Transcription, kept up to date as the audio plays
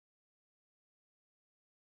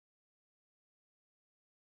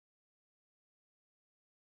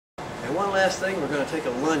And one last thing, we're going to take a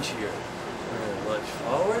lunge here. We're going to lunge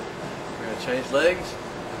forward. We're going to change legs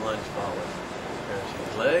and lunge forward. We're going to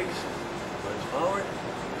change legs, lunge forward.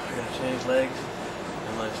 We're going to change legs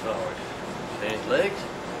and lunge forward. Change legs,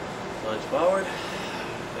 lunge forward.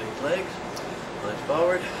 Change legs, lunge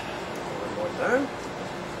forward. One more time.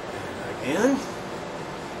 And again.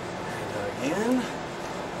 And again.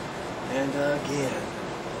 And again.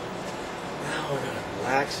 Now we're going to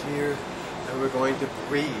relax here and we're going to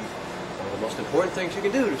breathe. One of the most important things you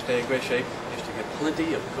can do to stay in great shape is to get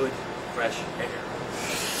plenty of good, fresh air.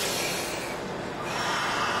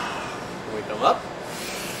 When we come up,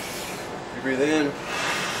 we breathe in.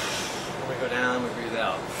 When we go down, we breathe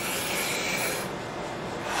out.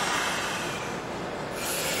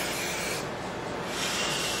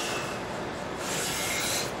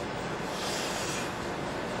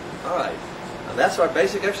 All right, now that's our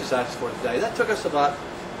basic exercises for today. That took us about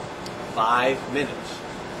 5 minutes.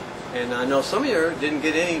 And I know some of you didn't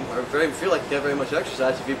get any, or feel like you get very much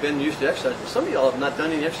exercise if you've been used to exercise. But some of y'all have not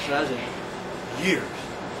done any exercise in years.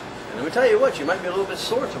 And let me tell you what, you might be a little bit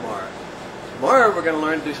sore tomorrow. Tomorrow we're going to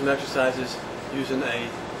learn to do some exercises using a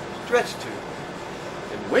stretch tube.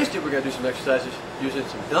 And Wednesday we're going to do some exercises using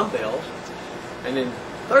some dumbbells. And then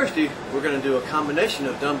Thursday we're going to do a combination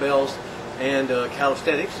of dumbbells and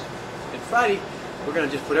calisthenics. And Friday we're going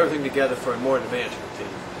to just put everything together for a more advanced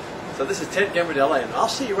routine. So this is Ted Gambordella, and I'll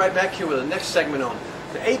see you right back here with the next segment on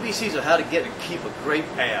the ABCs of how to get and keep a great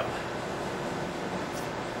ab.